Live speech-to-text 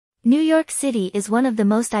New York City is one of the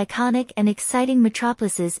most iconic and exciting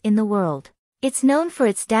metropolises in the world. It's known for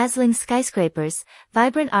its dazzling skyscrapers,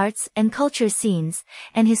 vibrant arts and culture scenes,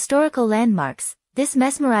 and historical landmarks. This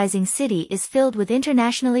mesmerizing city is filled with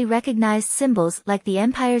internationally recognized symbols like the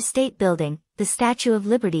Empire State Building, the Statue of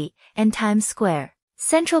Liberty, and Times Square.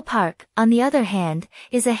 Central Park, on the other hand,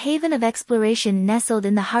 is a haven of exploration nestled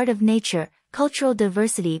in the heart of nature. Cultural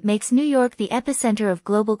diversity makes New York the epicenter of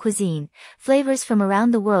global cuisine. Flavors from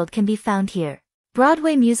around the world can be found here.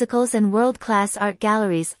 Broadway musicals and world-class art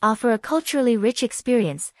galleries offer a culturally rich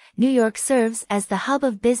experience. New York serves as the hub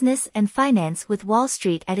of business and finance with Wall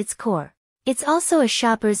Street at its core. It's also a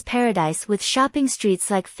shopper's paradise with shopping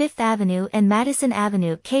streets like Fifth Avenue and Madison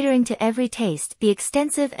Avenue catering to every taste. The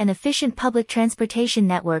extensive and efficient public transportation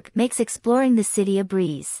network makes exploring the city a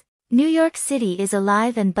breeze. New York City is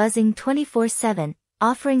alive and buzzing 24/7,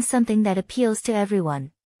 offering something that appeals to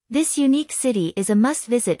everyone. This unique city is a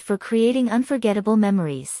must-visit for creating unforgettable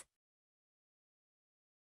memories.